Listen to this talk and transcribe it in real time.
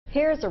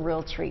Here's a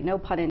real treat, no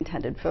pun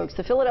intended, folks.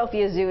 The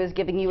Philadelphia Zoo is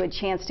giving you a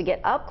chance to get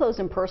up close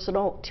and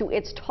personal to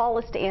its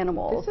tallest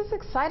animals. This is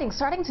exciting.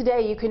 Starting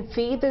today, you can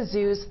feed the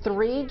zoo's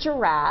 3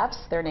 giraffes.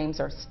 Their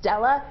names are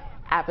Stella,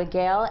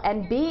 Abigail,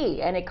 and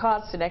Bee, and it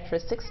costs an extra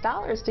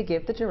 $6 to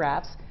give the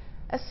giraffes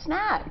a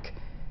snack.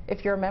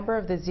 If you're a member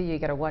of the zoo, you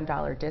get a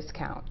 $1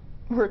 discount.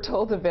 We're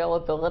told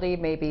availability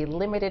may be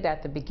limited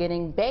at the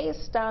beginning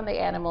based on the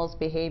animal's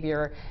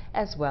behavior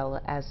as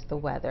well as the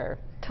weather.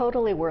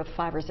 Totally worth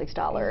 $5 or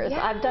 $6.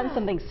 Yeah. I've done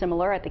something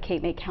similar at the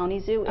Cape May County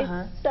Zoo.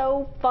 It's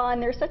so fun.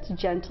 They're such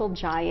gentle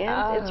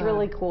giants. It's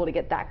really cool to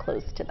get that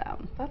close to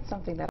them. That's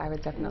something that I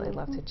would definitely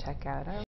love to check out.